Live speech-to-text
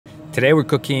Today we're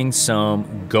cooking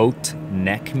some goat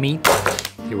neck meat.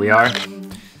 Here we are,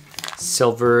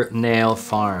 Silvernail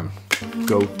Farm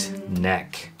goat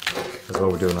neck. That's what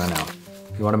we're doing right now.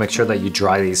 You want to make sure that you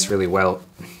dry these really well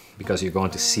because you're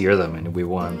going to sear them, and we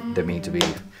want the meat to be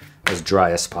as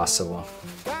dry as possible.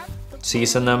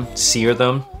 Season them, sear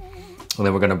them, and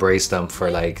then we're gonna braise them for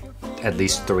like at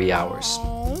least 3 hours.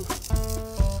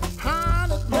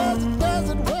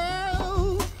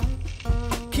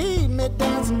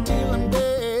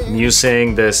 I'm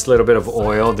using this little bit of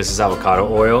oil. This is avocado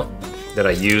oil that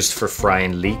I used for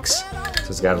frying leeks. So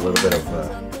it's got a little bit of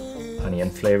onion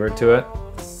flavor to it.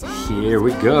 Here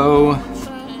we go.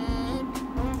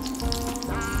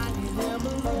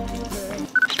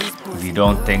 If you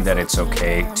don't think that it's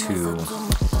okay to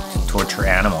torture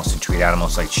animals, to treat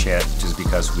animals like shit just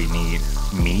because we need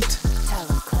meat,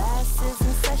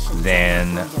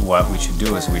 then what we should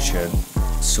do is we should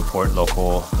support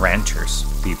local ranchers,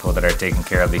 people that are taking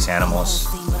care of these animals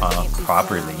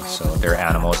properly, so they're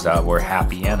animals that were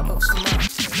happy animals. And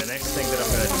the next thing that I'm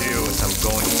going to do is I'm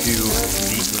going to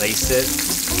deglaze it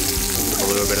with a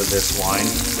little bit of this wine.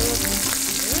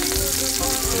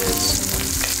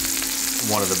 It's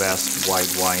one of the best white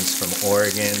wines from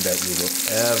Oregon that you will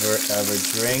ever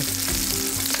drink.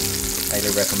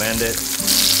 Highly recommend it.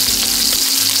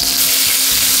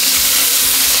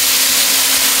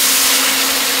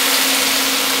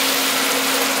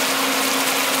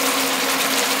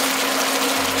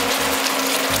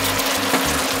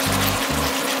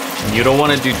 You don't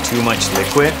want to do too much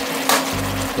liquid.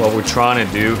 What we're trying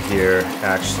to do here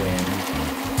actually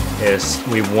is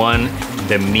we want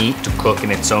the meat to cook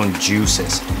in its own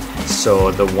juices.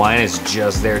 So the wine is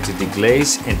just there to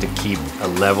deglaze and to keep a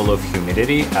level of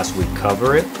humidity as we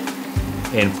cover it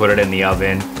and put it in the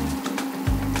oven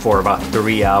for about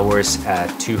 3 hours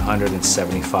at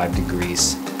 275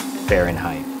 degrees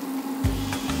Fahrenheit.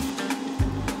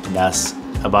 And that's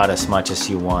about as much as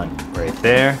you want right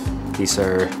there. These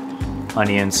are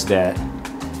onions that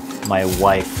my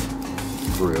wife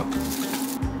grew.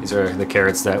 These are the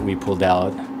carrots that we pulled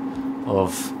out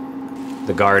of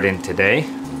the garden today.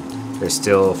 They're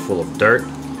still full of dirt.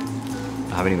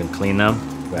 I haven't even cleaned them,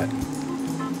 but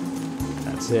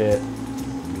that's it.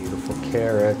 Beautiful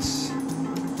carrots.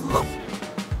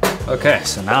 Okay,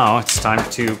 so now it's time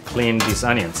to clean these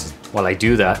onions. While I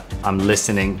do that, I'm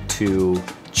listening to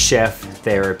Chef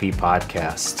Therapy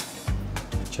Podcast.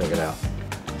 Check it out.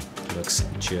 Looks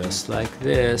just like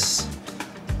this.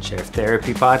 Chef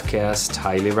Therapy Podcast,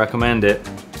 highly recommend it.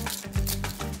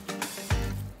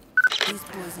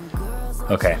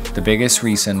 Okay, the biggest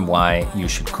reason why you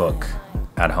should cook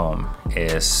at home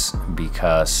is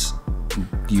because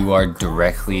you are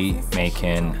directly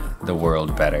making the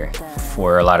world better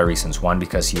for a lot of reasons. One,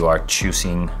 because you are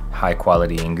choosing high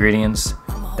quality ingredients.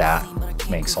 That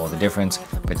makes all the difference.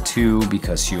 But two,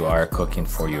 because you are cooking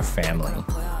for your family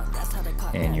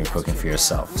and you're cooking for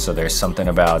yourself. So there's something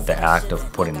about the act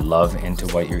of putting love into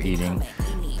what you're eating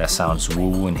that sounds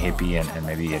woo-woo and hippie, and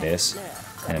maybe it is.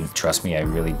 And trust me, I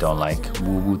really don't like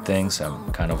woo-woo things.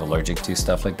 I'm kind of allergic to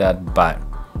stuff like that, but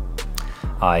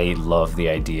I love the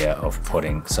idea of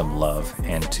putting some love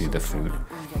into the food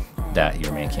that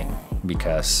you're making,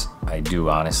 because I do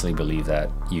honestly believe that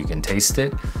you can taste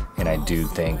it, and I do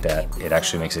think that it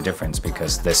actually makes a difference,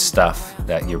 because this stuff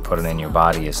that you're putting in your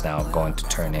body is now going to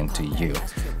turn into you.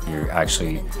 You're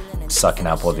actually sucking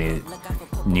up all the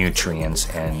nutrients,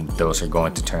 and those are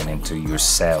going to turn into your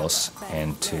cells,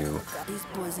 into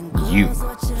you.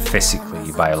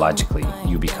 Physically, biologically,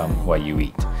 you become what you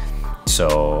eat.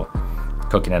 So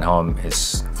cooking at home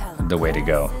is the way to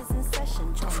go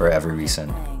for every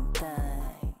reason.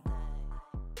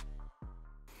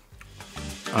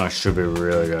 Oh, it should be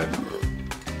really good.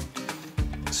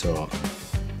 So,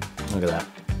 look at that.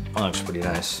 That looks pretty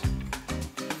nice.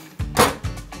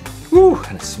 Woo!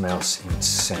 And it smells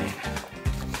insane.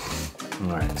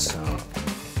 Alright, so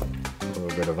a little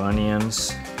bit of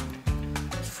onions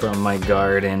from my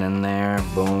garden in there.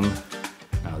 Boom.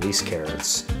 Now these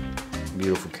carrots,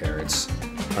 beautiful carrots.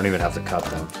 I don't even have to cut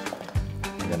them.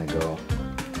 I'm gonna go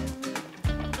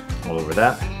all over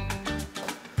that.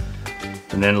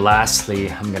 And then lastly,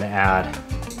 I'm gonna add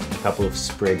a couple of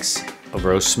sprigs of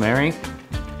rosemary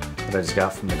that I just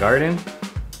got from the garden.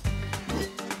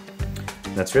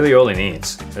 That's really all it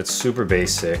needs. It's super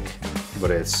basic,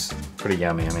 but it's pretty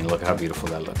yummy. I mean, look how beautiful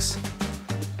that looks.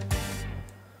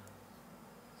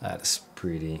 That is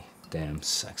pretty damn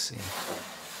sexy.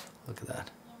 Look at that.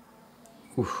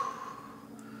 Ooh.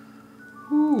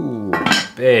 Ooh,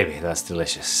 baby, that's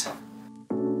delicious.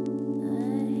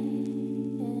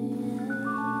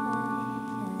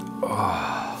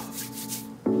 Oh.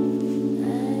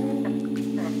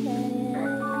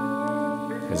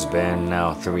 It's been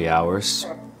now 3 hours.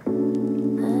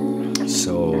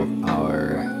 So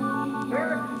our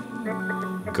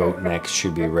goat neck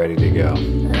should be ready to go.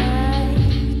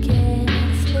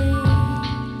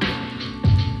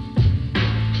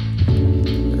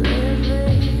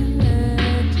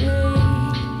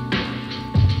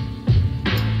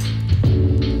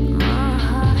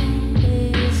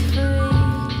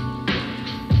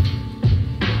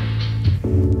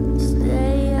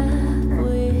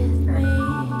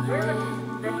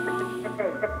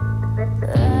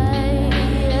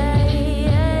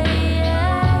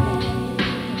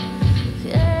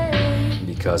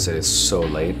 Because it is so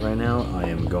late right now, I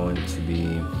am going to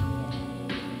be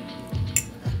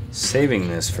saving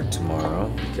this for tomorrow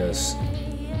because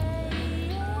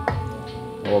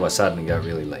all of a sudden it got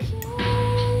really late.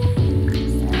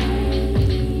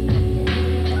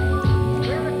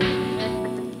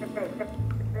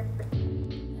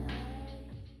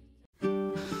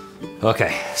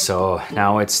 Okay, so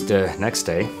now it's the next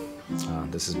day.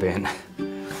 This has been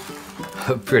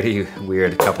a pretty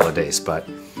weird couple of days, but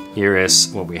here is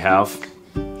what we have.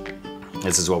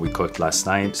 This is what we cooked last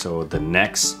night. So the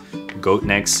necks, goat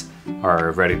necks,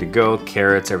 are ready to go.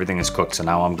 Carrots, everything is cooked. So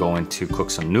now I'm going to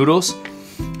cook some noodles,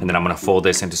 and then I'm gonna fold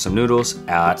this into some noodles,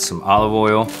 add some olive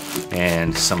oil,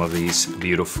 and some of these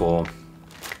beautiful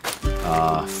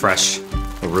fresh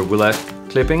arugula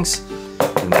clippings,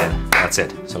 and then that's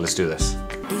it. So let's do this.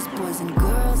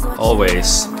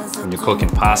 Always, when you're cooking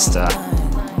pasta,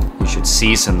 you should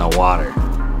season the water.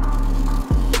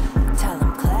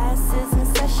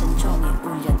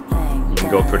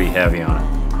 Go pretty heavy on it.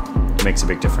 It makes a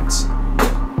big difference.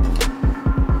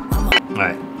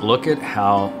 Alright, look at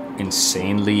how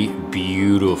insanely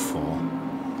beautiful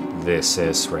this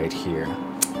is right here.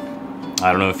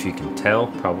 I don't know if you can tell,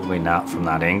 probably not from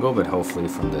that angle, but hopefully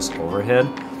from this overhead.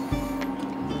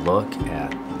 Look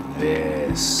at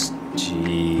this.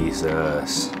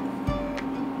 Jesus.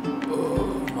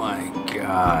 Oh my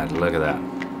God, look at that.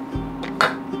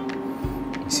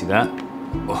 You see that?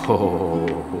 Oh,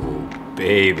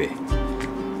 baby,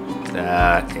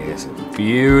 that is a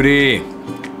beauty.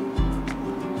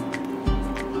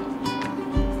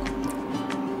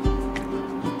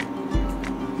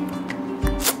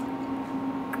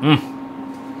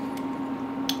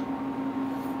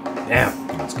 Damn,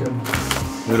 that's good.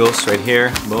 Noodles right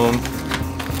here, boom.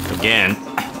 Again,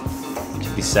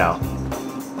 check this out.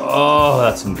 Oh,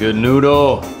 that's some good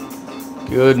noodle.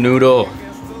 Good noodle.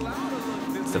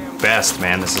 The best,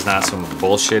 man. This is not some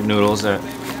bullshit noodles that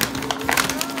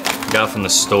I got from the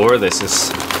store. This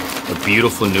is a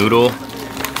beautiful noodle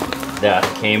that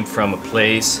came from a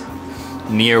place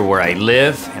near where I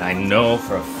live, and I know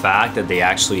for a fact that they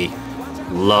actually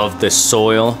love the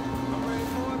soil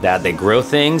that they grow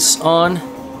things on,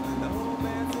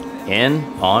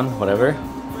 whatever.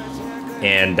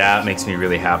 And that makes me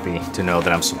really happy to know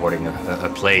that I'm supporting a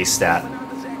place that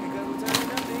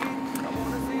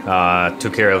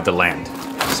took care of the land,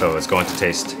 so it's going to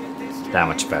taste that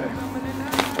much better.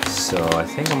 So I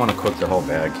think I'm gonna cook the whole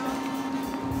bag.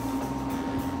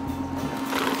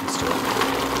 Let's do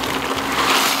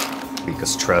it.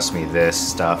 Because trust me, this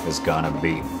stuff is gonna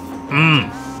be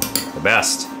the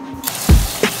best.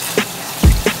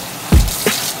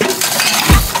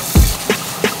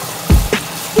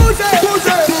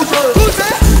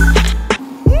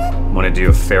 I'm gonna do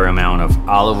a fair amount of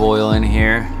olive oil in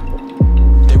here.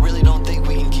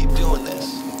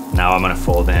 Now I'm gonna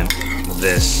fold in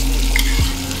this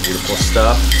beautiful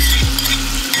stuff.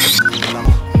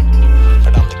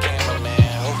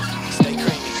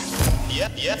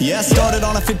 Yeah, started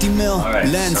on a 50 mil. Alright,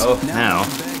 so now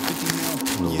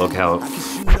look how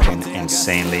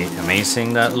insanely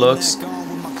amazing that looks.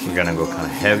 We're gonna go kind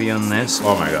of heavy on this.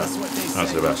 Oh my God,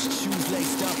 that's the best.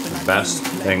 The best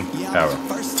thing ever.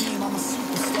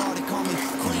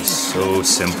 It's so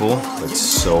simple, but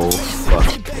so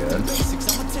fucking good.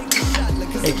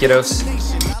 Hey kiddos.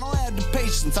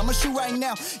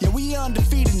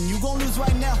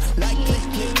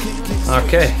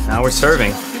 Okay, now we're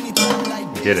serving.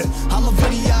 We did it.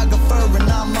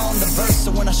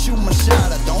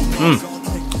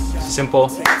 Simple,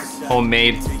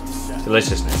 homemade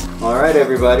deliciousness. All right,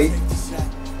 everybody.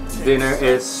 Dinner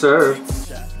is served.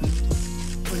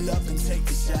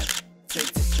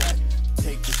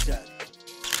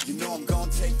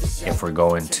 If we're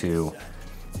going to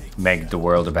make the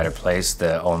world a better place,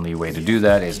 the only way to do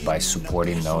that is by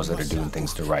supporting those that are doing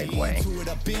things the right way.